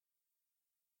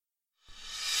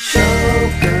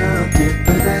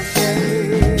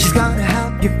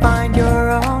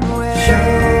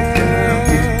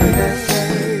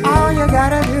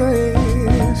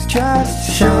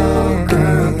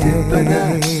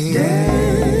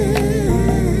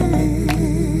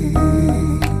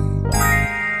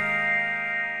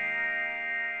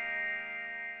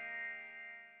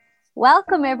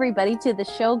Welcome, everybody, to the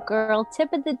Showgirl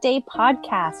Tip of the Day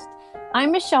podcast.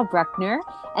 I'm Michelle Bruckner,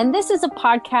 and this is a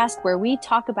podcast where we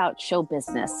talk about show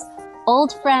business,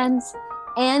 old friends,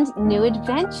 and new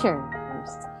adventures.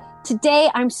 Today,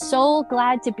 I'm so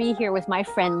glad to be here with my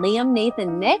friend Liam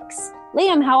Nathan Nix.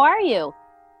 Liam, how are you?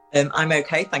 I'm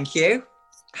okay, thank you.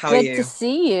 How are you? Good to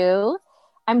see you.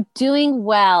 I'm doing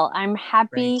well. I'm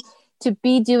happy to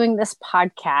be doing this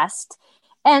podcast.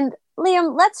 And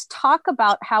Liam, let's talk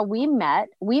about how we met.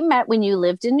 We met when you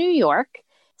lived in New York.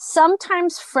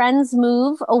 Sometimes friends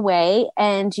move away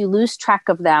and you lose track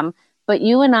of them, but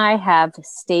you and I have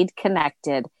stayed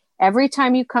connected. Every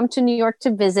time you come to New York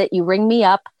to visit, you ring me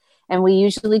up and we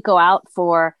usually go out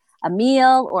for a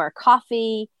meal or a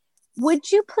coffee.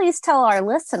 Would you please tell our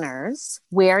listeners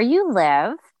where you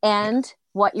live and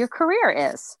what your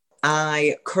career is?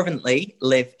 I currently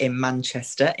live in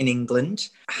Manchester in England.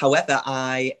 However,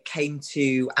 I came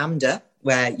to AMDA,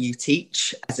 where you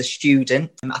teach, as a student.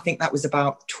 I think that was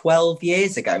about 12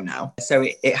 years ago now. So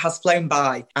it has flown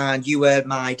by. And you were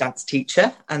my dance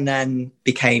teacher and then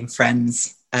became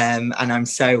friends. And I'm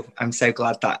so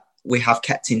glad that we have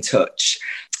kept in touch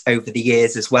over the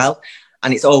years as well.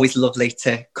 And it's always lovely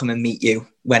to come and meet you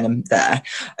when I'm there.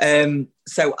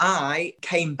 So I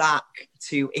came back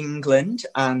to England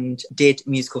and did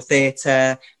musical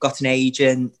theatre, got an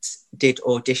agent, did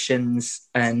auditions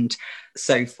and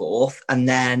so forth. And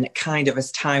then kind of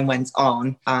as time went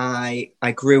on, I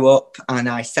grew up and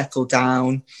I settled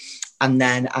down. And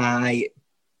then I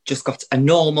just got a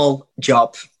normal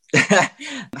job.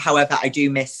 However, I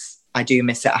do miss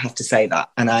it, I have to say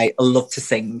that. And I love to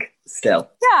sing still.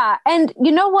 Yeah. And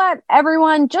you know what,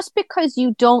 everyone, just because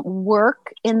you don't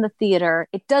work in the theater,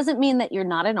 it doesn't mean that you're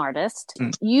not an artist.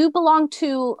 You belong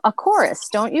to a chorus,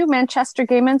 don't you? Manchester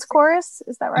Gay Men's Chorus,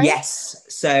 is that right? Yes.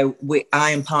 So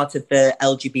I am part of the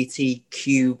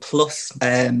LGBTQ plus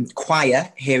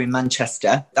choir here in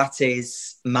Manchester. That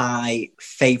is my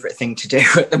favourite thing to do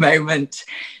at the moment.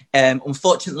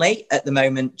 Unfortunately, at the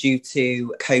moment, due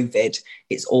to COVID,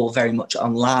 it's all very much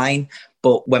online.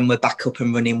 But when we're back up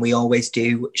and running, we always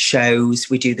do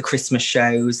shows. We do the Christmas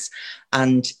shows.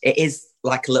 And it is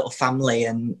like a little family.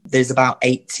 And there's about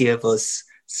 80 of us.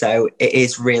 So it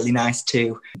is really nice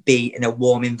to be in a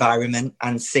warm environment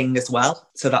and sing as well.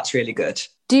 So that's really good.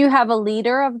 Do you have a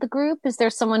leader of the group? Is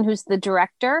there someone who's the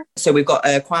director? So we've got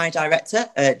a choir director,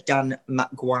 Dan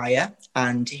McGuire,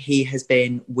 and he has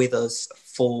been with us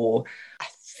for, I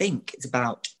think it's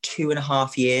about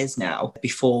 2.5 years now.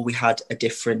 Before we had a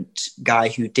different guy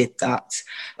who did that.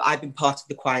 I've been part of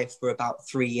the choir for about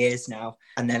 3 years now.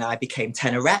 And then I became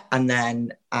tenorette. And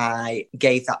then I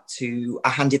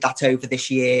handed that over this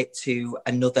year to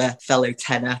another fellow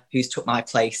tenor who's took my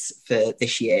place for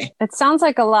this year. It sounds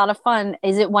like a lot of fun.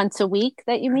 Is it once a week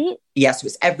that you meet? Yeah, so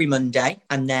it's every Monday.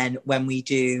 And then when we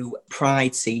do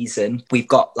Pride season, we've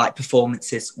got like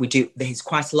performances. There's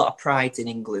quite a lot of prides in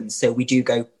England. So we do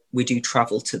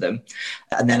travel to them.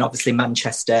 And then obviously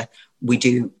Manchester,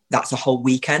 that's a whole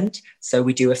weekend. So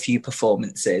we do a few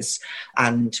performances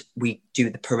and we do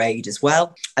the parade as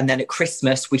well. And then at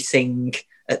Christmas, we sing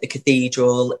at the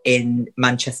cathedral in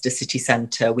Manchester city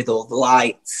centre with all the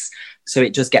lights. So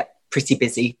it does get pretty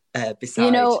busy besides.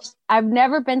 You know, I've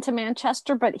never been to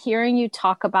Manchester, but hearing you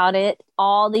talk about it,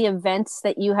 all the events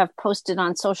that you have posted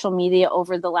on social media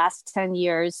over the last 10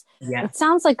 years, It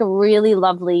sounds like a really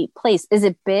lovely place. Is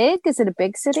it big? Is it a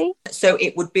big city? So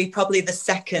it would be probably the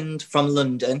second from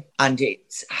London. And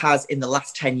it has, in the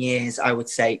last 10 years, I would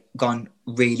say, gone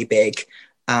really big.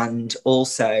 And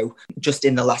also, just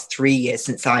in the last 3 years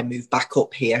since I moved back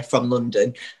up here from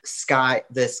London,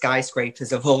 the skyscrapers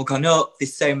have all gone up.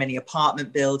 There's so many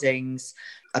apartment buildings,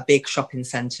 a big shopping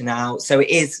centre now. So it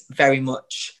is very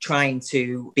much trying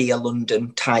to be a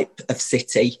London type of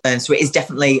city. So it is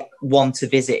definitely one to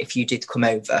visit if you did come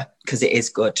over, because it is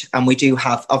good. And we do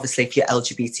have, obviously, if you're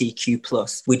LGBTQ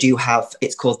plus, we do have,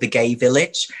 it's called the Gay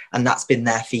Village, and that's been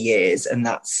there for years. And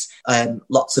that's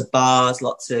lots of bars,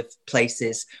 lots of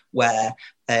places where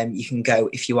you can go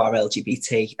if you are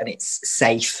LGBT, and it's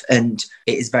safe and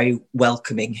it is very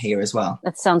welcoming here as well.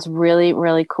 That sounds really,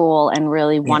 really cool and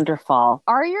really wonderful.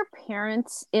 Are your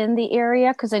parents in the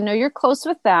area? Because I know you're close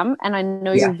with them and I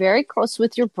know you're very close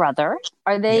with your brother.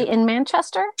 Are they in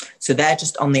Manchester? So they're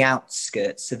just on the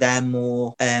outskirts. So they're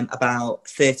more about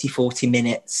 30-40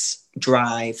 minutes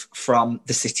drive from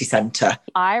the city centre.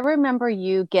 I remember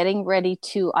you getting ready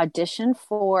to audition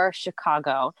for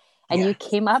Chicago. And you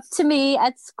came up to me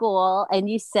at school and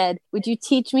you said, would you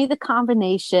teach me the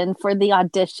combination for the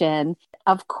audition?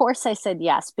 of course I said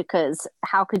yes, because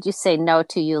how could you say no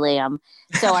to you, Liam?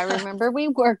 So I remember we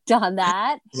worked on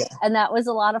that, and that was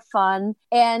a lot of fun.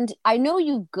 And I know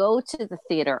you go to the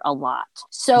theater a lot.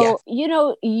 So,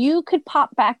 you could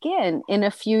pop back in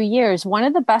a few years. One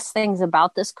of the best things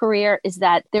about this career is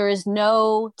that there is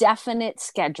no definite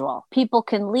schedule. People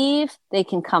can leave, they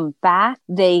can come back,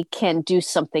 they can do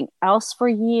something else for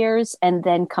years and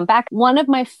then come back. One of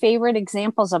my favorite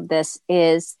examples of this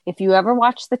is if you ever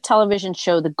watch the television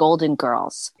show The Golden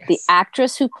Girls, the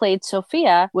actress who played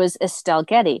Sophia was Estelle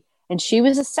Getty. And she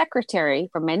was a secretary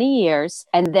for many years.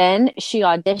 And then she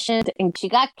auditioned and she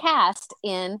got cast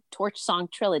in Torch Song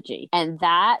Trilogy. And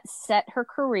that set her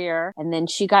career. And then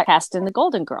she got cast in The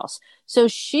Golden Girls. So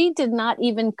she did not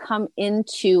even come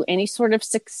into any sort of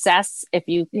success, if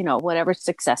whatever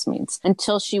success means,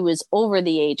 until she was over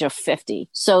the age of 50.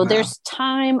 So there's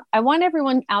time. I want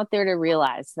everyone out there to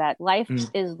realize that life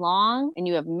is long and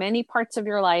you have many parts of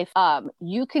your life.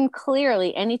 You can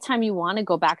clearly, anytime you want to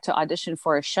go back to audition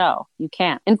for a show, you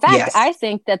can. In fact, I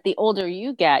think that the older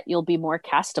you get, you'll be more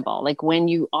castable. Like when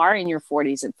you are in your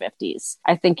 40s and 50s,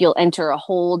 I think you'll enter a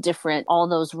whole different, all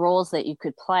those roles that you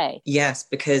could play. Yes,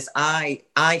 because I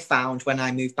found when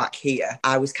I moved back here,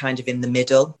 I was kind of in the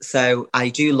middle. So I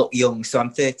do look young. So I'm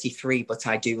 33, but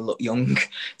I do look young.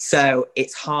 So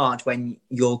it's hard when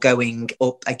you're going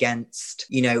up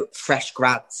against, fresh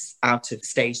grads out of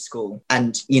stage school.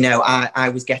 And, I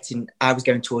was going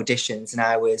to auditions and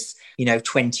I was,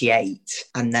 28.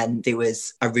 And then there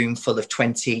was a room full of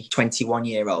 20,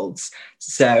 21-year-olds.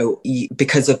 So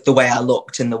because of the way I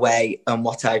looked and the way and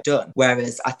what I'd done.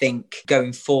 Whereas I think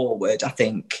going forward, I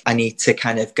think I need to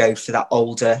kind of go for that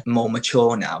older, more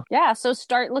mature now. Yeah. So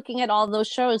start looking at all those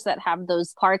shows that have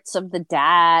those parts of the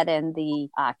dad and the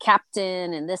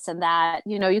captain and this and that.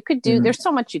 You could do, there's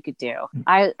so much you could do.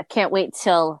 I can't wait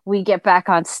till we get back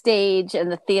on stage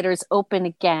and the theaters open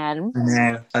again. I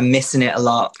know. I'm missing it a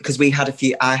lot because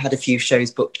I had a few shows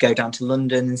booked to go down to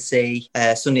London and see.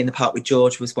 Sunday in the Park with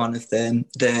George was one of them.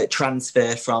 The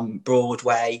transfer from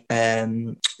Broadway,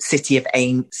 City of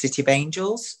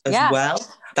Angels as well.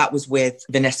 That was with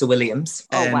Vanessa Williams.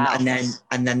 Wow.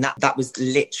 And then that was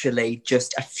literally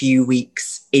just a few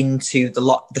weeks into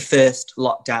the first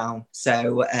lockdown.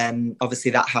 So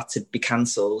obviously that had to be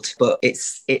cancelled. But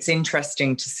it's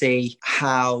interesting to see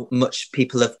how much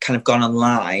people have kind of gone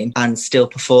online and still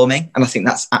performing. And I think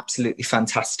that's absolutely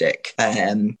fantastic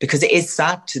because it is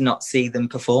sad to not see them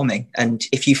performing. And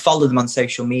if you follow them on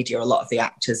social media, a lot of the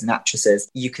actors and actresses,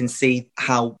 you can see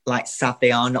how sad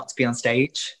they are not to be on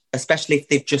stage, especially if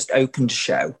they've just opened a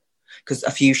show, because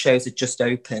a few shows had just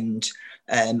opened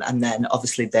and then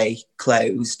obviously they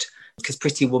closed because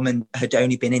Pretty Woman had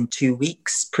only been in 2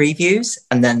 weeks previews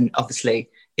and then obviously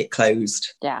it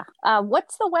closed. Yeah.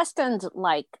 What's the West End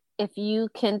like? If you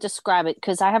can describe it,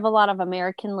 because I have a lot of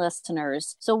American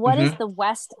listeners. So what is the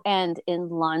West End in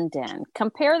London?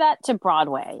 Compare that to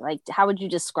Broadway. Like, how would you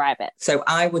describe it? So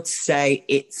I would say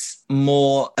it's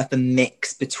more of a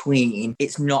mix between,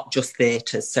 it's not just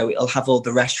theatres. So it'll have all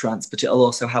the restaurants, but it'll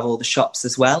also have all the shops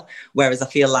as well. Whereas I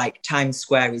feel like Times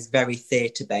Square is very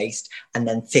theatre based and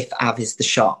then Fifth Ave is the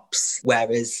shops.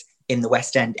 Whereas in the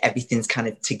West End, everything's kind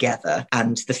of together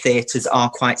and the theatres are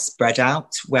quite spread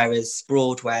out. Whereas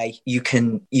Broadway, you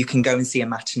can go and see a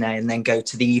matinee and then go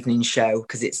to the evening show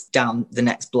because it's down the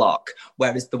next block.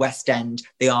 Whereas the West End,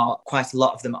 quite a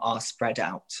lot of them are spread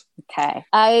out. Okay.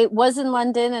 I was in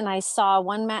London and I saw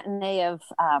one matinee of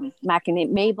Mac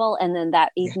and Mabel. And then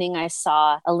that evening I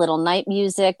saw a little night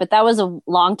music, but that was a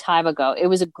long time ago. It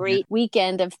was a great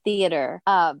weekend of theater.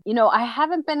 I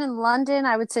haven't been in London.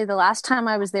 I would say the last time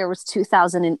I was there was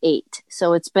 2008.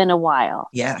 So it's been a while.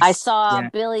 Yes. I saw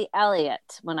Billy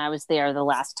Elliot when I was there the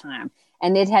last time.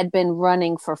 And it had been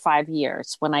running for 5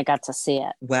 years when I got to see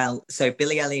it. Well, so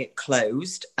Billy Elliot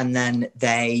closed and then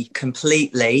they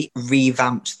completely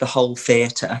revamped the whole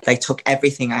theatre. They took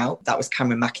everything out. That was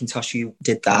Cameron McIntosh who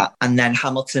did that. And then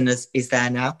Hamilton is there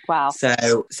now. Wow.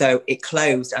 So it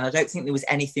closed and I don't think there was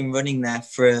anything running there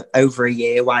for over a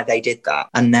year while they did that.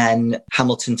 And then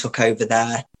Hamilton took over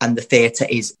there and the theatre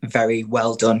is very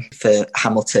well done for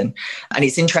Hamilton. And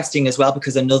it's interesting as well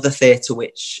because another theatre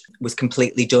which was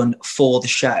completely done for the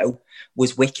show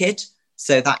was Wicked.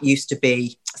 So that used to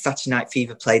be Saturday Night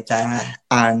Fever played there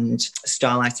and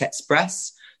Starlight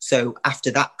Express. So after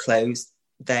that closed,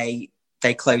 they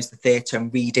closed the theatre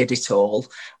and redid it all.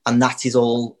 And that is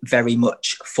all very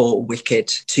much for Wicked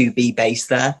to be based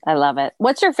there. I love it.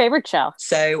 What's your favorite show?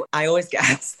 So I always get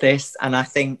asked this, and I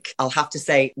think I'll have to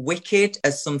say Wicked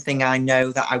as something I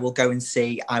know that I will go and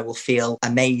see. I will feel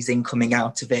amazing coming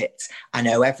out of it. I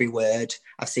know every word.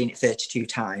 I've seen it 32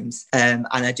 times, and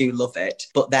I do love it.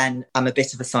 But then I'm a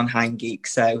bit of a Sondheim geek,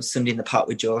 so Sunday in the Park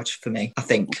with George for me, I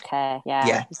think. Okay,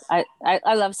 yeah.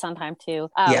 I love Sondheim too.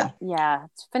 Yeah,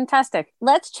 it's fantastic.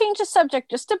 Let's change the subject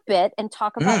just a bit and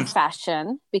talk about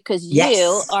fashion, because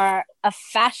you are a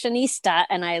fashionista,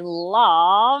 and I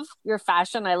love your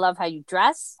fashion. I love how you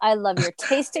dress. I love your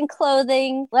taste in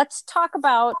clothing. Let's talk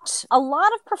about a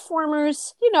lot of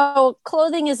performers. You know,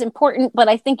 clothing is important, but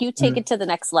I think you take it to the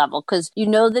next level because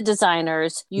you know the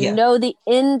designers, you know the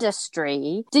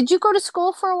industry. Did you go to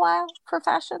school for a while for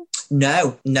fashion?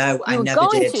 No, I never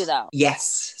going did. To, though.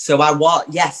 Yes, so I was.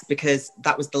 Yes, because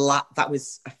that was that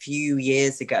was a few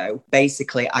years ago.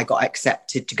 Basically, I got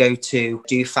accepted to go to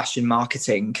do fashion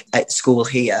marketing at school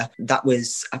here. That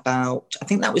was about, I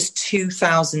think that was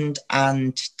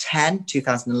 2010,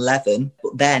 2011.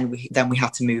 But then we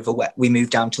had to move away. We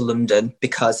moved down to London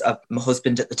because of my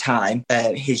husband at the time.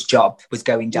 His job was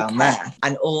going down there,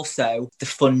 and also the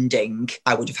funding.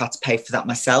 I would have had to pay for that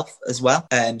myself as well.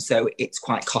 So it's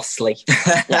quite costly.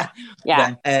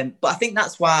 Yeah. But I think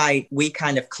that's why we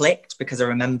kind of clicked, because I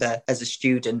remember as a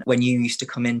student when you used to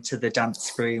come into the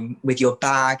dance room with your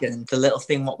bag and the little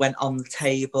thing what went on the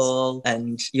table,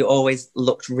 and you always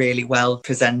looked really well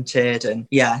presented. And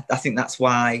yeah, I think that's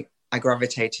why I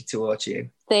gravitated towards you.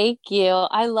 Thank you.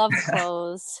 I love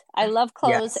clothes. I love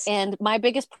clothes. Yes. And my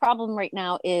biggest problem right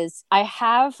now is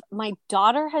my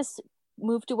daughter has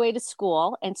moved away to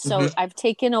school, and so I've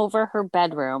taken over her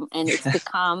bedroom, and it's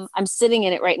become, I'm sitting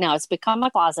in it right now, it's become a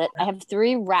closet. I have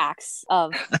 3 racks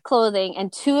of clothing,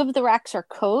 and 2 of the racks are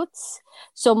coats.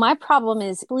 So my problem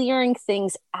is clearing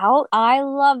things out. I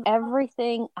love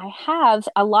everything I have.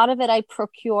 A lot of it I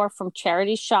procure from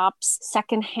charity shops,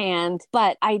 secondhand,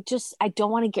 but I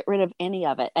don't want to get rid of any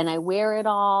of it. And I wear it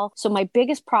all. So my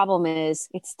biggest problem is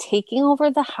it's taking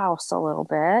over the house a little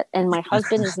bit. And my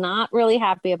husband is not really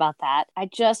happy about that.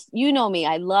 You know me,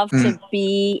 I love to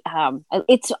be,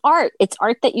 it's art. It's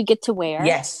art that you get to wear.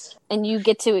 Yes. And you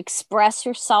get to express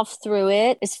yourself through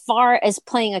it. As far as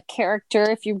playing a character,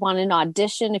 if you want an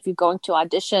audition, if you're going to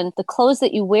audition, the clothes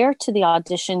that you wear to the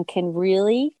audition can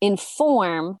really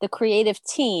inform the creative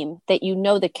team that you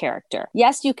know the character.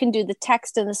 Yes, you can do the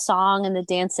text and the song and the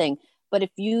dancing, but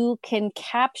if you can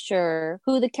capture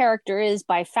who the character is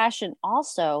by fashion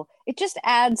also, it just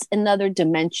adds another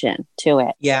dimension to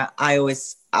it. Yeah,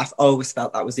 I've always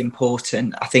felt that was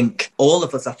important. I think all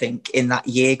of us, in that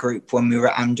year group when we were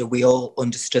at AMDA, we all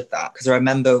understood that. Because I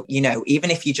remember, you know, even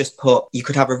if you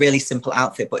could have a really simple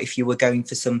outfit, but if you were going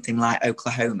for something like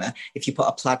Oklahoma, if you put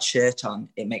a plaid shirt on,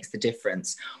 it makes the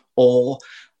difference. Or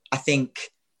I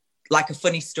think, like a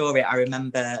funny story, I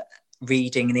remember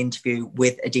reading an interview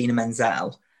with Idina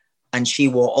Menzel, and she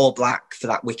wore all black for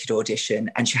that Wicked audition,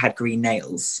 and she had green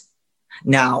nails.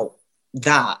 Now,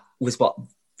 that was what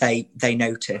they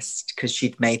noticed, because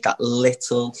she'd made that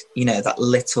little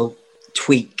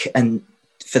tweak and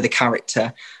for the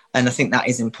character. And I think that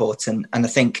is important. And I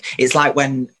think it's like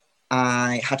when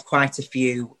I had quite a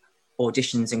few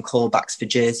auditions and callbacks for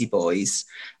Jersey Boys,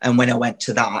 and when I went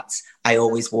to that, I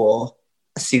always wore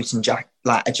a suit and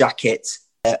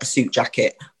a suit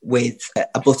jacket with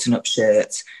a button-up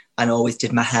shirt, and always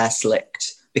did my hair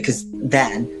slicked, because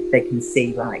then they can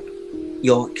see like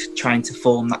you're trying to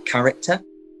form that character.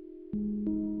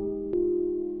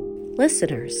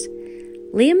 Listeners,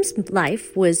 Liam's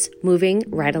life was moving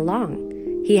right along.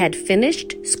 He had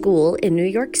finished school in New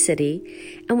York City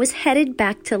and was headed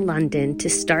back to London to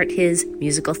start his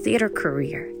musical theater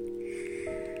career.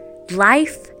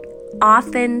 Life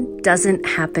often doesn't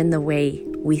happen the way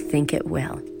we think it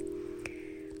will.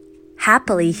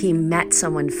 Happily, he met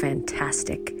someone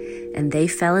fantastic, and they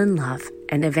fell in love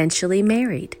and eventually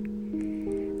married.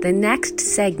 The next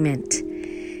segment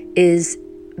is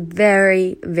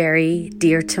very, very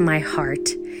dear to my heart,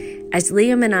 as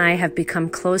Liam and I have become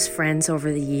close friends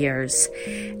over the years,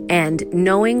 and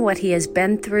knowing what he has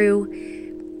been through,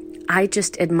 I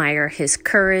just admire his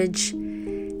courage.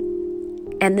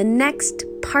 And the next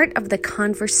part of the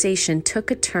conversation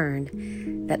took a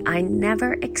turn that I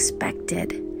never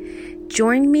expected.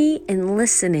 Join me in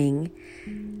listening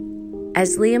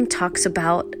as Liam talks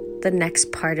about the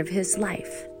next part of his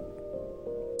life.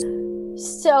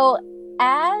 So,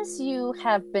 as you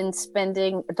have been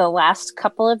spending the last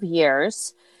couple of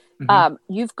years,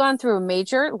 you've gone through a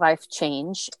major life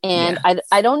change. And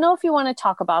I don't know if you want to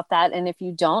talk about that. And if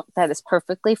you don't, that is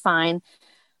perfectly fine.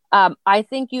 I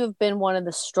think you have been one of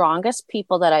the strongest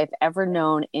people that I've ever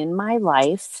known in my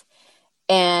life.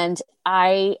 And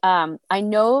I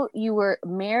know you were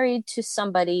married to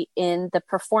somebody in the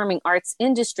performing arts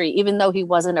industry, even though he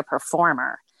wasn't a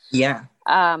performer. Yeah.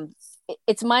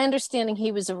 It's my understanding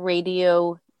he was a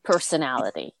radio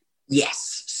personality.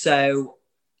 Yes. So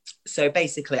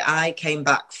basically, I came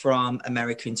back from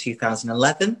America in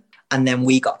 2011, and then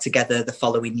we got together the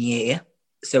following year.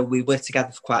 So we were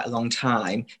together for quite a long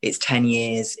time. It's 10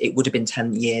 years. It would have been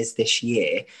 10 years this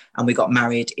year. And we got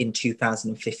married in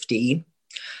 2015.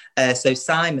 So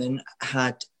Simon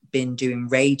had been doing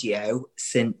radio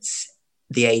since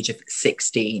the age of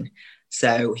 16.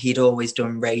 So he'd always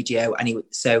done radio. And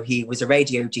he was a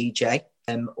radio DJ,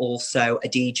 also a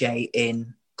DJ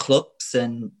in clubs,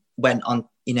 and went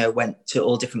to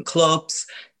all different clubs,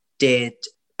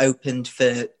 opened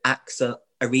for acts at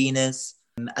arenas.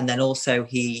 And then also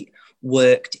he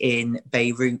worked in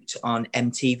Beirut on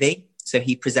MTV. So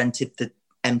he presented the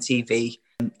MTV,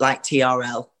 like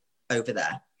TRL over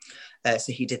there.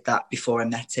 So he did that before I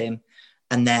met him.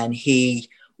 And then he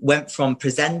went from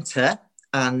presenter,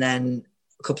 and then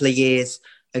a couple of years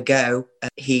ago,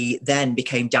 he then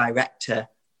became director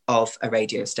of a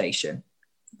radio station,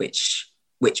 which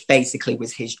basically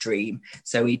was his dream.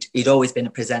 So he'd always been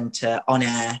a presenter on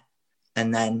air.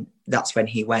 And then that's when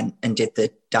he went and did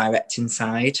the directing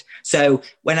side. So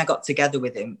when I got together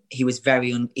with him, he was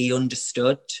he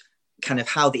understood kind of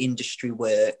how the industry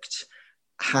worked,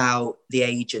 how the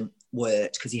agent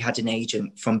worked, because he had an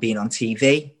agent from being on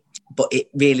TV. But it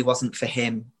really wasn't for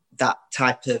him,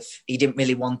 he didn't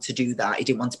really want to do that. He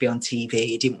didn't want to be on TV.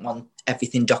 He didn't want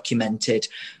everything documented.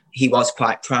 He was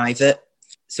quite private.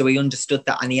 So he understood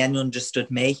that, and he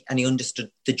understood me, and he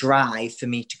understood the drive for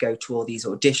me to go to all these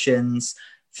auditions,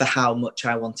 for how much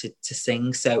I wanted to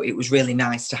sing. So it was really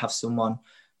nice to have someone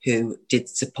who did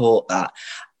support that.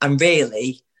 And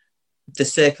really, the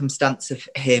circumstance of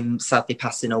him sadly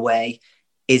passing away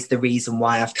is the reason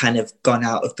why I've kind of gone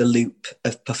out of the loop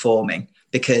of performing,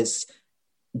 because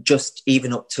just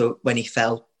even up to when he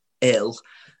fell ill,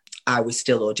 I was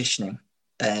still auditioning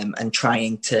and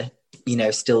trying to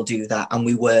still do that. And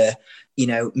we were,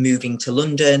 moving to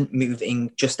London,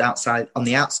 moving just outside on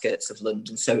the outskirts of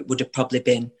London. So it would have probably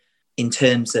been, in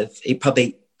terms of it,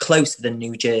 probably closer than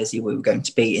New Jersey, we were going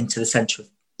to be, into the centre of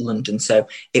London. So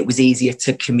it was easier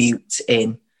to commute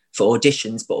in for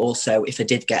auditions, but also if I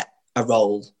did get a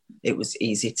role, it was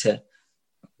easy to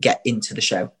get into the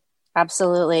show.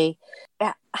 Absolutely.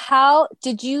 How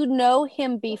did you know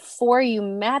him before you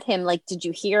met him? Like, did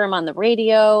you hear him on the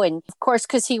radio? And of course,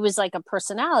 because he was like a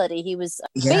personality, he was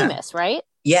famous, right?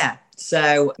 Yeah.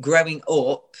 So growing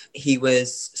up,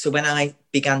 so when I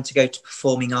began to go to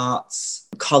performing arts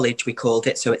college, we called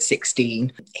it. So at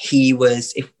 16,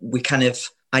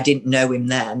 I didn't know him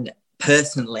then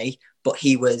personally, but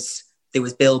there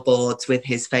was billboards with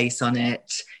his face on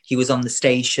it. He was on the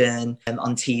station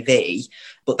on TV,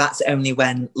 but that's only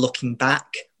when looking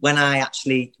back. When I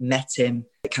actually met him,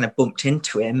 I kind of bumped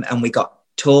into him and we got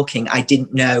talking, I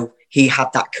didn't know he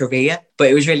had that career. But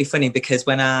it was really funny because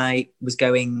when I was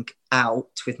going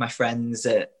out with my friends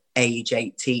at age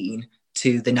 18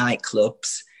 to the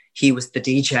nightclubs, he was the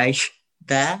DJ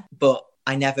there, but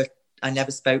I never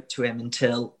spoke to him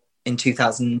until in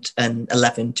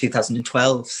 2011,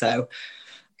 2012. So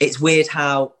it's weird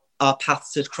how our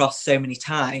paths had crossed so many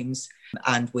times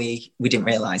and we didn't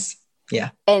realize. Yeah.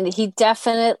 And he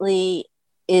definitely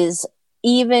is,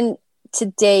 even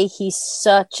today, he's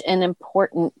such an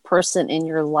important person in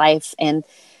your life. And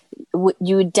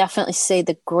you would definitely say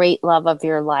the great love of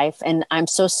your life. And I'm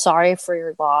so sorry for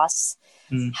your loss.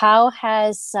 How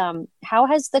has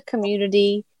the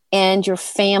community and your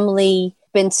family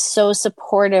been so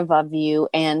supportive of you?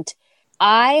 And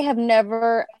I have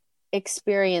never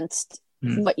experienced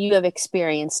what you have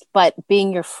experienced, but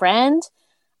being your friend,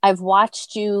 I've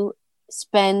watched you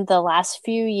spend the last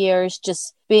few years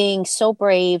just being so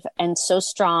brave and so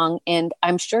strong. And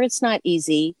I'm sure it's not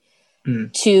easy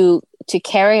to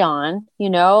carry on,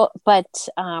 but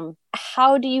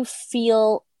how do you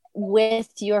feel with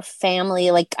your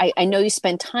family? Like, I know you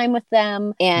spend time with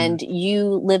them and you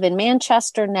live in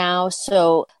Manchester now.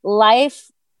 So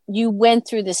you went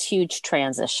through this huge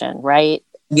transition, right?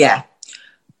 Yeah.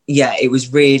 Yeah, it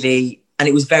was really, and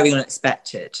it was very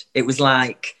unexpected. It was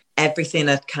like everything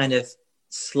had kind of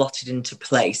slotted into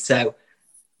place. So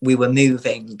we were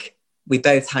moving, we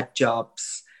both had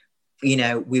jobs, we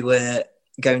were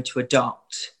going to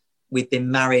adopt, we'd been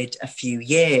married a few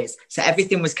years. So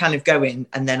everything was kind of going,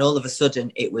 and then all of a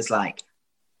sudden it was like,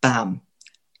 bam,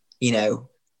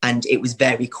 and it was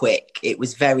very quick. It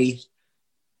was very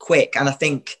quick. And I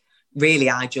think really,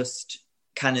 I just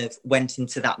kind of went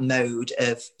into that mode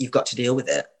of you've got to deal with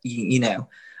it, you know.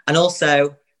 And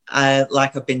also,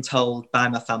 like I've been told by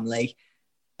my family,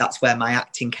 that's where my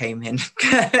acting came in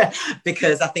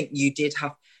because I think you did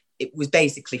have, it was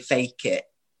basically fake it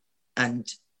and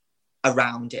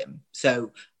around him.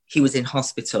 So he was in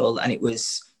hospital and it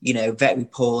was, you know, very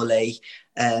poorly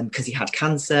because he had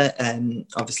cancer.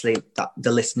 Obviously, that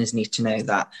the listeners need to know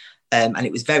that. And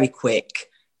it was very quick.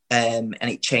 And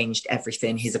it changed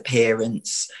everything, his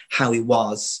appearance, how he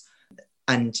was.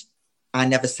 And I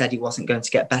never said he wasn't going to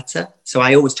get better. So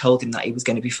I always told him that he was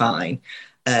going to be fine.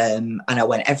 And I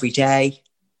went every day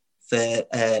for,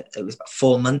 it was about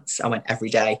 4 months. I went every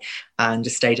day and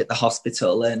just stayed at the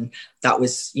hospital. And that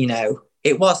was, you know,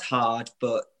 it was hard,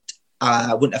 but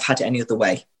I wouldn't have had it any other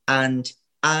way. And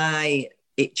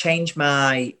it changed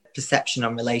my perception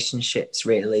on relationships,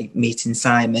 really, meeting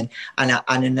Simon. And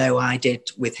I know I did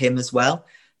with him as well,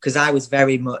 because I was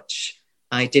very much,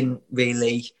 I didn't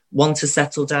really want to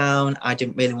settle down. I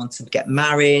didn't really want to get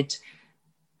married.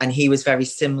 And he was very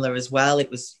similar as well. It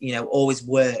was, you know, always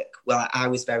work. Well, I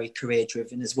was very career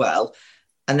driven as well.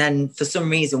 And then for some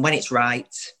reason, when it's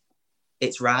right,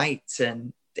 it's right.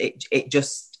 And it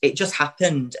just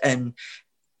happened. And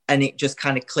it just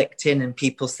kind of clicked in, and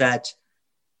people said,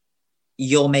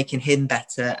 you're making him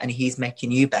better and he's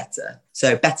making you better.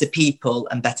 So better people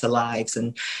and better lives.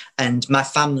 And my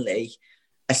family,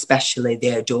 especially,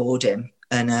 they adored him.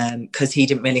 And because he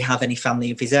didn't really have any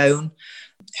family of his own,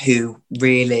 who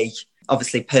really,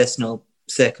 obviously personal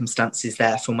circumstances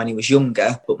there from when he was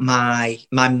younger, but my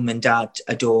mum and dad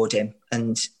adored him,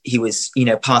 and he was, you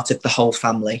know, part of the whole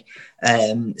family.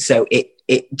 So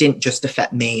it didn't just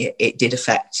affect me, it did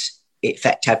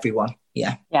affect everyone.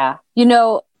 Yeah. You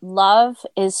know, love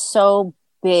is so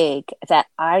big that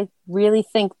I really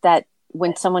think that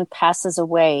when someone passes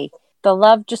away, the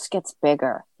love just gets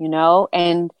bigger, you know,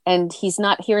 and he's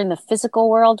not here in the physical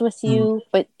world with you,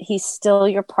 but he's still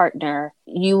your partner.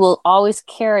 You will always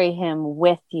carry him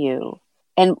with you.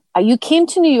 And you came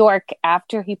to New York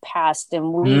after he passed,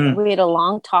 and we had a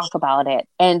long talk about it.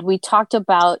 And we talked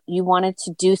about you wanted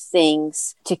to do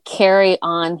things to carry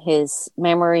on his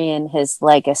memory and his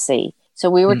legacy. So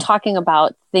we were talking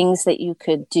about things that you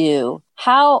could do.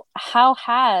 How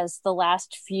has the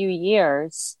last few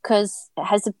years, because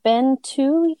has it been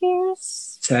 2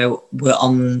 years? So we're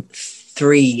on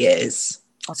 3 years.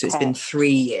 Okay. So it's been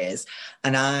 3 years.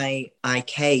 And I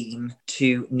came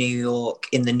to New York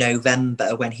in the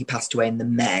November when he passed away in the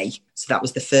May. So that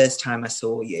was the first time I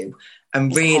saw you.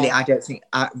 And really, I don't think,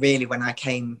 when I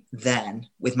came then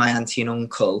with my auntie and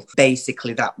uncle,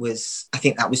 basically I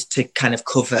think that was to kind of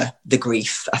cover the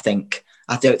grief, I think.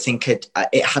 I don't think it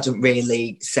hadn't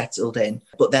really settled in.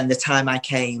 But then the time I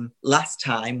came last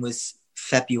time was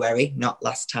February, not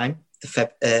last time,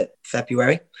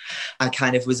 February. I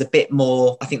kind of was a bit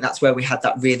more, I think that's where we had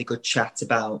that really good chat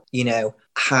about, you know,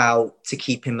 how to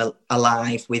keep him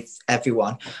alive with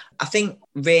everyone. I think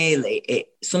really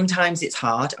sometimes it's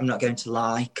hard, I'm not going to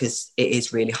lie, because it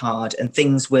is really hard, and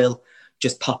things will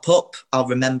just pop up. I'll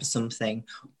remember something,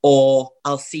 or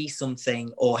I'll see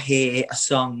something or hear a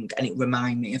song and it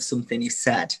remind me of something you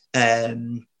said,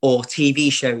 or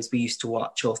TV shows we used to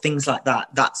watch or things like that.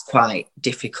 That's quite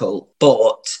difficult,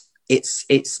 but it's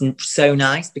so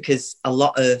nice because a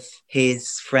lot of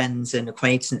his friends and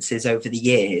acquaintances over the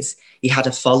years, he had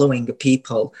a following of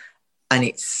people, and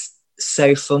it's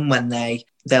so fun when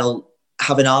they'll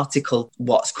have an article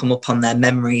what's come up on their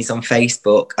memories on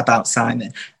Facebook about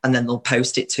Simon, and then they'll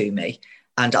post it to me.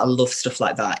 And I love stuff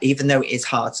like that, even though it is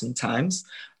hard sometimes.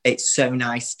 It's so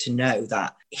nice to know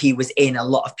that he was in a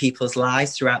lot of people's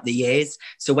lives throughout the years.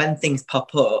 So when things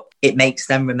pop up, it makes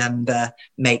them remember,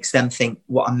 makes them think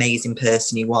what an amazing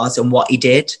person he was and what he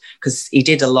did, because he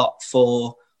did a lot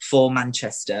for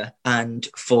Manchester and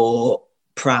for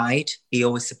Pride. He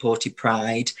always supported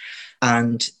Pride.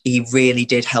 And he really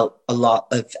did help a lot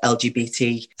of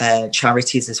LGBT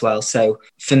charities as well. So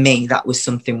for me, that was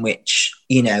something which,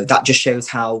 you know, that just shows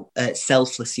how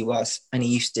selfless he was. And he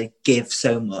used to give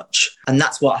so much. And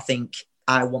that's what I think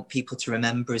I want people to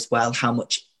remember as well,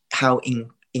 how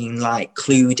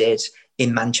included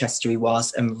in Manchester he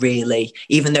was. And really,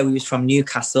 even though he was from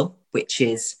Newcastle, which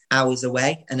is hours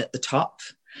away and at the top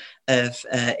of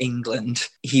England,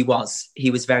 he was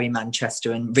very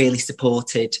Manchester and really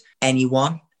supported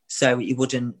anyone. So he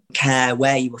wouldn't care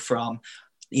where you were from,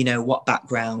 you know, what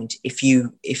background. If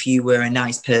you were a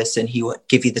nice person, he would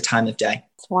give you the time of day.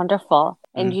 It's wonderful.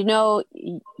 And you know,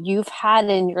 you've had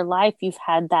in your life, you've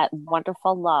had that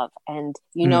wonderful love, and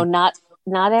you know, not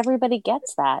everybody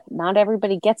gets that. Not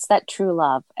everybody gets that true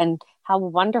love. And how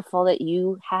wonderful that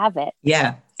you have it.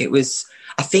 Yeah, it was,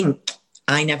 I think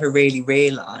I never really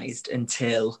realised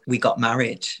until we got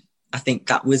married. I think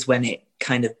that was when it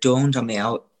kind of dawned on me.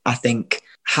 I think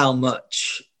how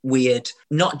much we had,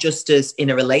 not just as in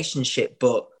a relationship,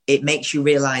 but it makes you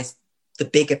realise the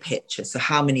bigger picture. So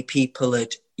how many people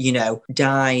had, you know,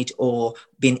 died or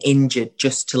been injured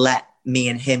just to let me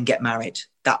and him get married.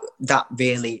 That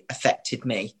really affected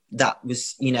me. That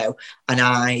was, you know, and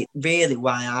I really,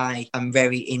 why I am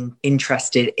very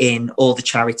interested in all the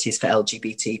charities for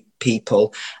LGBT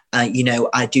people. You know,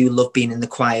 I do love being in the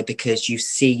choir because you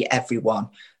see everyone.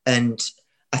 And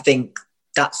I think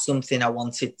that's something I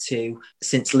wanted to,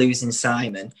 since losing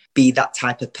Simon, be that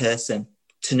type of person,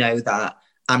 to know that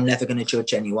I'm never going to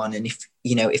judge anyone. And if,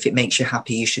 you know, if it makes you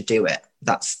happy, you should do it.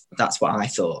 That's what I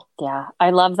thought. Yeah, I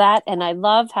love that. And I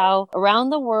love how around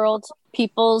the world,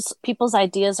 people's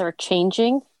ideas are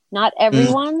changing. Not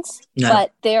everyone's, No.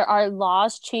 but there are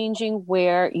laws changing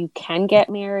where you can get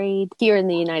married. Here in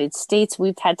the United States,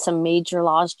 we've had some major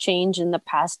laws change in the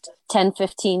past 10,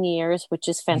 15 years, which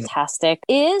is fantastic.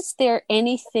 Is there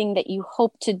anything that you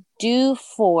hope to do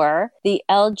for the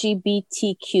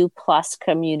LGBTQ plus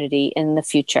community in the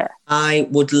future? I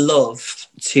would love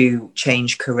to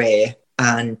change career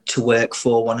and to work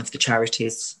for one of the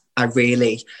charities. I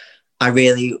really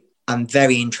I'm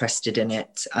very interested in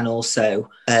it, and also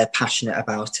passionate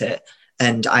about it.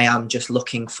 And I am just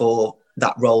looking for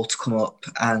that role to come up,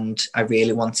 and I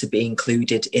really want to be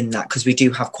included in that, because we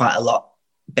do have quite a lot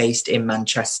based in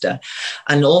Manchester.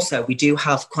 And also we do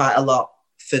have quite a lot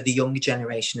for the younger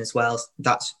generation as well.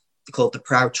 That's called the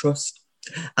Proud Trust.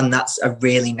 And that's a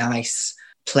really nice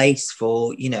place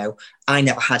for, you know, I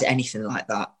never had anything like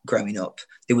that growing up.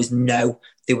 If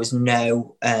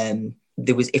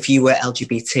you were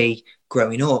LGBT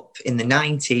growing up in the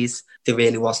 90s, there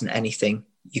really wasn't anything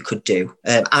you could do.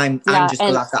 I'm just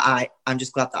glad that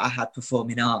I had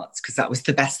performing arts, because that was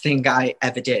the best thing I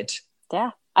ever did.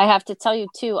 Yeah, I have to tell you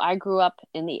too, I grew up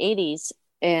in the 80s,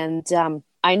 and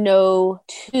I know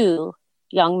 2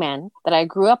 young men that I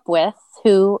grew up with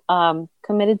who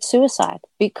committed suicide,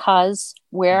 because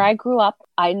where I grew up,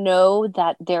 I know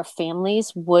that their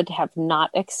families would have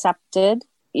not accepted,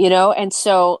 you know, and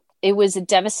so it was a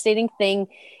devastating thing.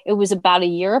 It was about a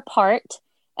year apart,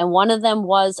 and one of them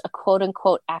was a quote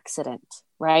unquote accident,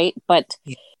 right? But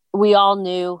we all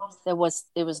knew it was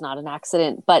not an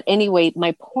accident. But anyway,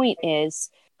 my point is,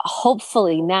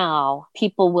 hopefully now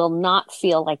people will not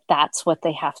feel like that's what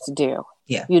they have to do.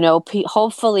 Yeah. You know,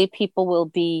 hopefully people will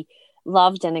be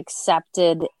loved and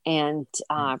accepted, and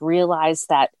realize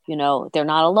that, you know, they're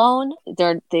not alone.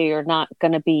 They're not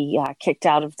going to be kicked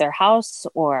out of their house,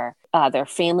 or their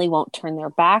family won't turn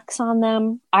their backs on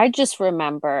them. I just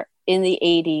remember in the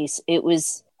 80s, it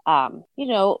was, you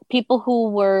know, people who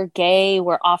were gay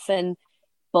were often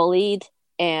bullied,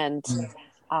 and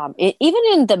even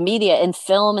in the media, in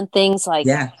film and things, like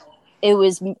it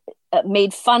was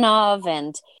made fun of,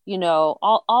 and, you know,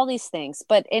 all these things.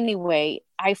 But anyway,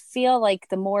 I feel like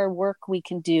the more work we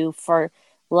can do for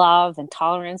love and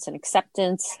tolerance and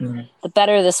acceptance, the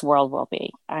better this world will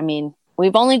be. I mean,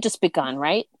 we've only just begun,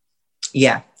 right?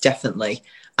 Yeah, definitely.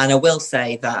 And I will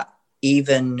say that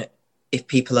even if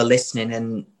people are listening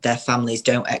and their families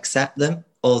don't accept them,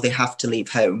 or they have to leave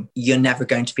home, you're never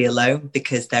going to be alone,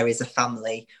 because there is a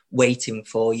family waiting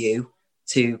for you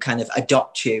to kind of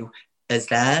adopt you as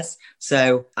theirs.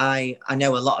 So I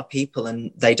know a lot of people,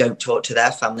 and they don't talk to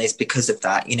their families because of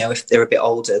that. You know, if they're a bit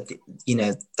older, you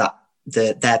know, that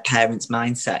their parents'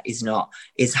 mindset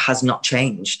has not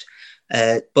changed.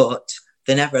 But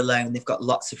they're never alone. They've got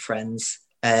lots of friends,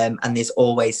 and there's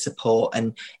always support.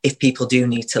 And if people do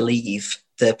need to leave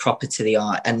the property they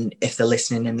are, and if they're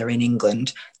listening and they're in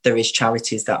England, there is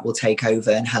charities that will take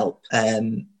over and help.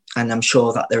 And I'm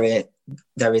sure that there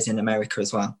is in America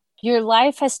as well. Your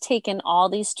life has taken all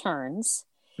these turns.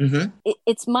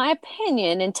 It's my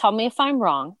opinion, and tell me if I'm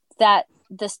wrong, that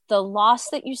the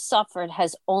loss that you suffered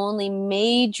has only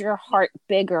made your heart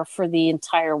bigger for the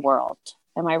entire world.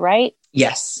 Am I right?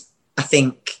 Yes. I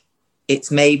think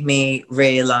it's made me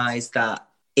realise that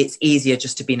it's easier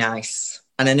just to be nice.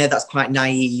 And I know that's quite a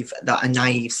naive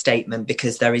statement,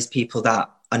 because there is people that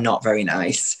are not very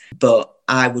nice. But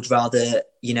I would rather,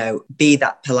 you know, be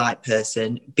that polite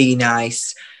person, be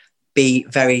nice, be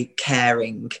very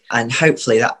caring. And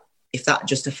hopefully that if that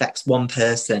just affects one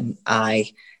person,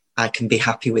 I can be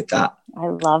happy with that. I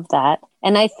love that.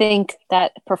 And I think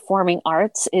that performing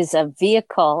arts is a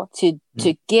vehicle to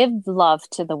give love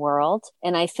to the world.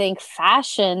 And I think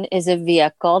fashion is a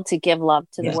vehicle to give love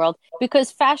to the world,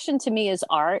 because fashion to me is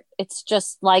art. It's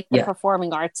just like the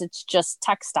performing arts. It's just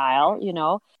textile, you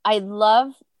know. I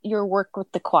love your work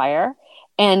with the choir.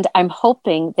 And I'm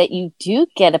hoping that you do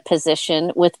get a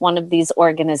position with one of these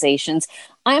organizations.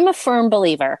 I'm a firm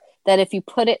believer that if you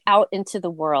put it out into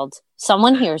the world,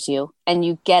 someone hears you and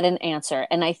you get an answer.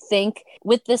 And I think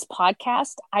with this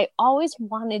podcast, I always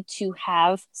wanted to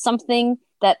have something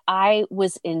that I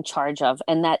was in charge of,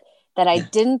 and that I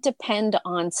didn't depend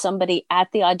on somebody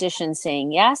at the audition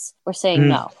saying yes or saying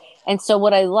no. And so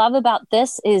what I love about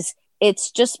this is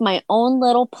it's just my own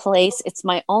little place. It's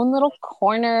my own little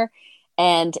corner.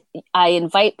 And I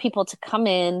invite people to come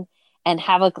in and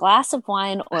have a glass of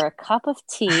wine or a cup of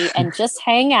tea and just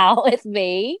hang out with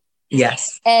me.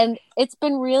 Yes. And it's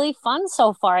been really fun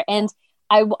so far. And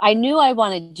I knew I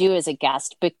wanted you as a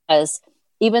guest because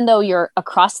even though you're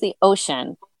across the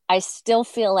ocean, I still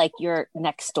feel like you're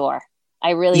next door.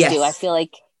 I really do. I feel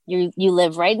like you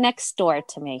live right next door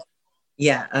to me.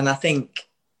 Yeah. And I think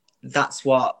that's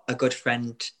what a good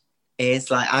friend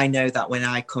is. Like, I know that when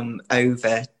I come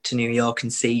over to New York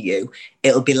and see you,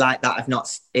 it'll be like that.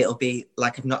 It'll be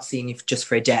like I've not seen you just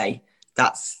for a day.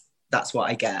 That's what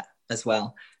I get as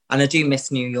well. And I do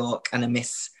miss New York, and I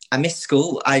miss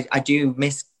school. I do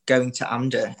miss going to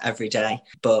AMDA every day.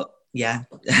 But yeah.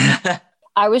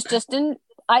 I was just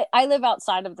I live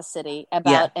outside of the city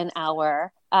about an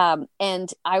hour. And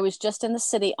I was just in the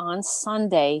city on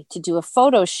Sunday to do a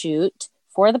photo shoot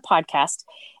for the podcast.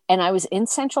 And I was in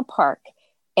Central Park,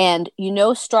 and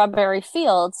Strawberry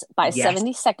Fields by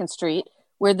 72nd Street,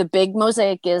 where the big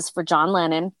mosaic is for John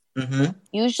Lennon. Mm-hmm.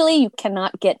 Usually you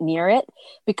cannot get near it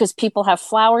because people have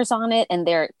flowers on it, and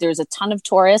there's a ton of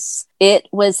tourists. It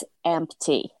was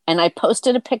empty. And I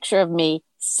posted a picture of me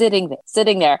sitting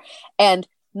there, and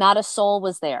not a soul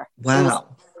was there.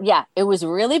 Wow. It was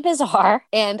really bizarre.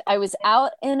 And I was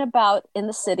out and about in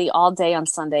the city all day on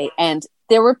Sunday, and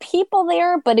there were people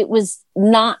there, but it was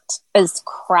not as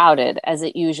crowded as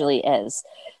it usually is.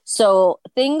 So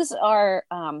things are,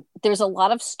 there's a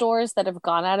lot of stores that have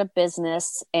gone out of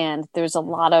business, and there's a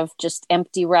lot of just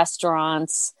empty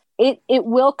restaurants. It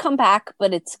will come back,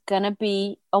 but it's going to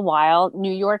be a while.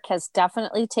 New York has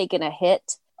definitely taken a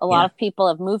hit. A lot of people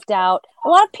have moved out. A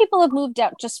lot of people have moved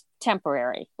out just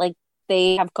temporary. Like,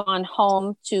 they have gone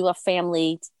home to a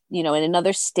family, in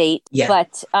another state. Yeah.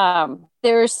 But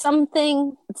there's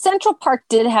something, Central Park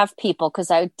did have people,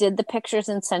 because I did the pictures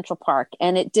in Central Park,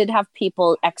 and it did have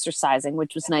people exercising,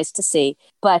 which was nice to see.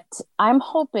 But I'm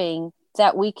hoping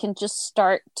that we can just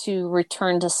start to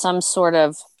return to some sort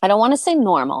of, I don't want to say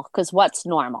normal, because what's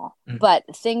normal? But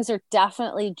things are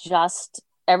definitely just,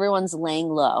 everyone's laying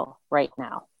low right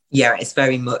now. Yeah, it's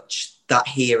very much that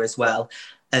here as well.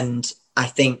 And I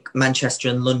think Manchester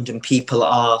and London, people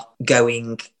are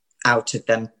going out of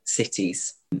them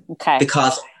cities. Okay.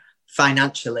 Because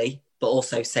financially, but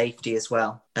also safety as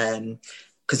well.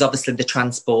 Because obviously the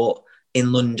transport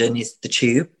in London is the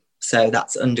tube. So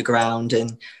that's underground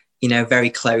and, very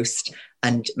close.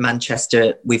 And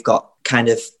Manchester, we've got kind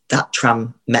of that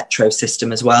tram metro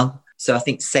system as well. So I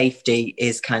think safety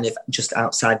is kind of just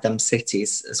outside them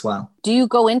cities as well. Do you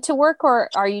go into work, or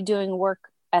are you doing work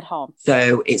at home?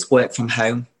 So it's work from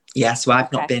home. Yeah, so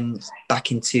I've not been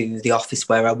back into the office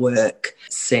where I work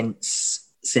since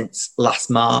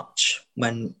last March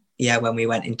when we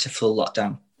went into full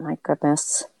lockdown. My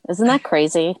goodness. Isn't that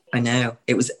crazy? I know.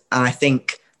 I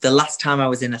think the last time I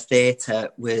was in a theatre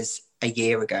was a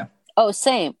year ago. Oh,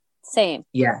 same.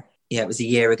 Yeah. Yeah, it was a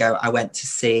year ago. I went to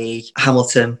see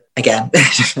Hamilton again.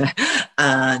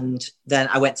 And then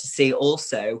I went to see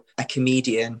also a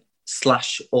comedian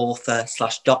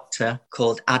 /author/doctor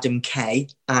called Adam Kay.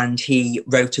 And he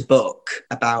wrote a book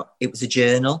it was a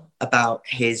journal about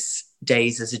his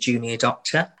days as a junior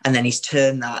doctor. And then he's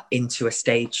turned that into a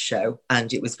stage show.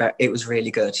 And it was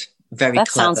really good. Very that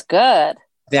clever. Sounds good.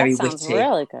 Very that sounds witty.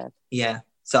 Really good. Yeah.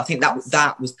 So I think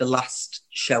that was the last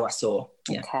show I saw.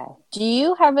 Yeah. Okay. Do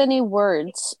you have any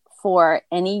words for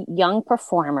any young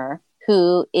performer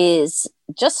who is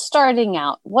just starting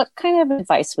out? What kind of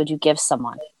advice would you give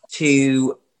someone?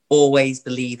 To always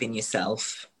believe in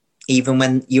yourself, even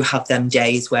when you have them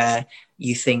days where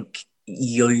you think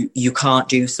you can't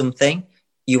do something,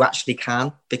 you actually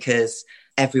can, because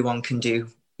everyone can do,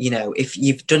 if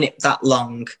you've done it that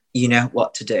long, you know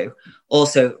what to do.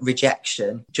 Also,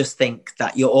 rejection, just think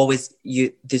that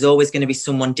there's always going to be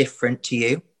someone different to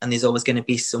you, and there's always going to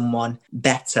be someone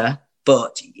better.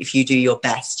 But if you do your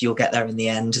best, you'll get there in the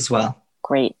end as well.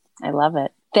 Great. I love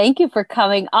it. Thank you for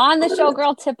coming on the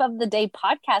Showgirl Tip of the Day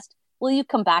podcast. Will you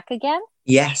come back again?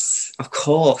 Yes, of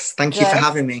course. Thank you for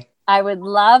having me. I would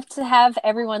love to have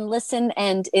everyone listen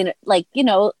and in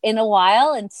a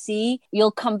while and see,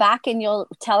 you'll come back and you'll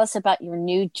tell us about your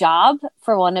new job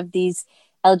for one of these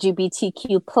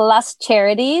LGBTQ plus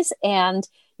charities, and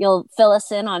you'll fill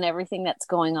us in on everything that's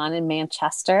going on in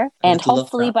Manchester. And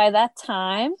hopefully by that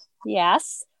time,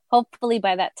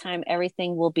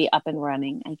 everything will be up and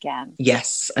running again.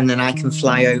 Yes. And then I can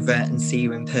fly over and see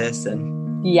you in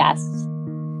person. Yes.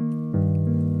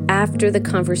 After the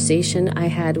conversation I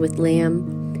had with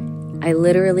Liam, I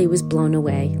literally was blown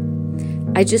away.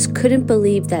 I just couldn't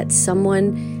believe that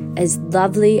someone as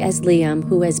lovely as Liam,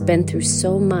 who has been through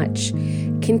so much,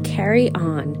 can carry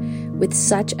on with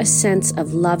such a sense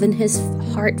of love in his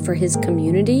heart for his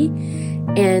community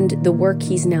and the work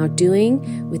he's now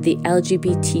doing with the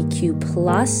LGBTQ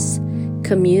plus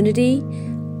community.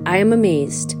 I am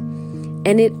amazed.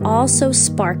 And it also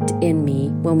sparked in me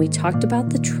when we talked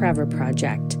about the Trevor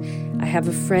Project. I have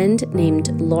a friend named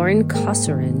Lauren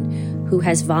Cosserin who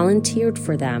has volunteered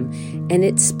for them, and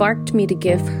it sparked me to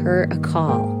give her a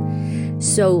call.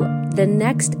 So the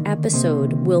next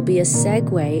episode will be a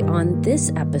segue on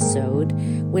this episode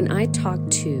when I talk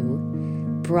to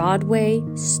Broadway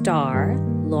star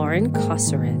Lauren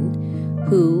Cosserin,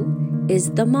 who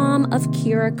is the mom of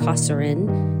Kira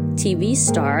Cosserin, TV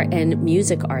star and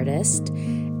music artist,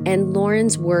 and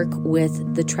Lauren's work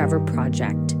with the Trevor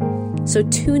Project. So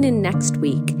tune in next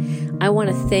week. I want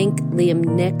to thank Liam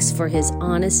Nix for his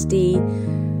honesty,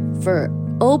 for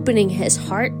opening his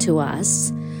heart to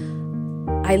us.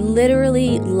 I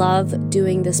literally love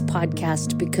doing this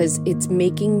podcast because it's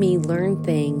making me learn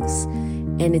things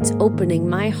and it's opening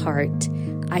my heart.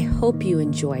 I hope you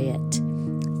enjoy it.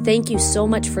 Thank you so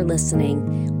much for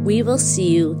listening. We will see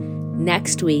you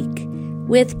next week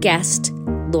with guest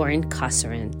Lauren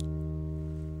Cosserin.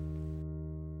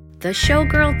 The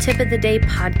Showgirl Tip of the Day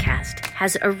podcast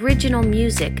has original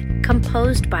music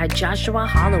composed by Joshua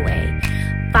Holloway.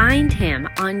 Find him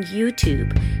on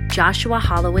YouTube, Joshua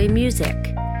Holloway Music.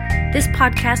 This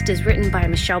podcast is written by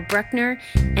Michelle Bruckner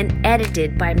and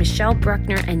edited by Michelle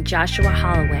Bruckner and Joshua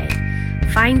Holloway.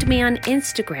 Find me on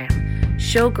Instagram,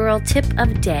 Showgirl Tip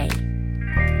of Day.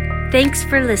 Thanks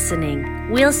for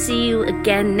listening. We'll see you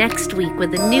again next week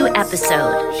with a new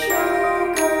episode.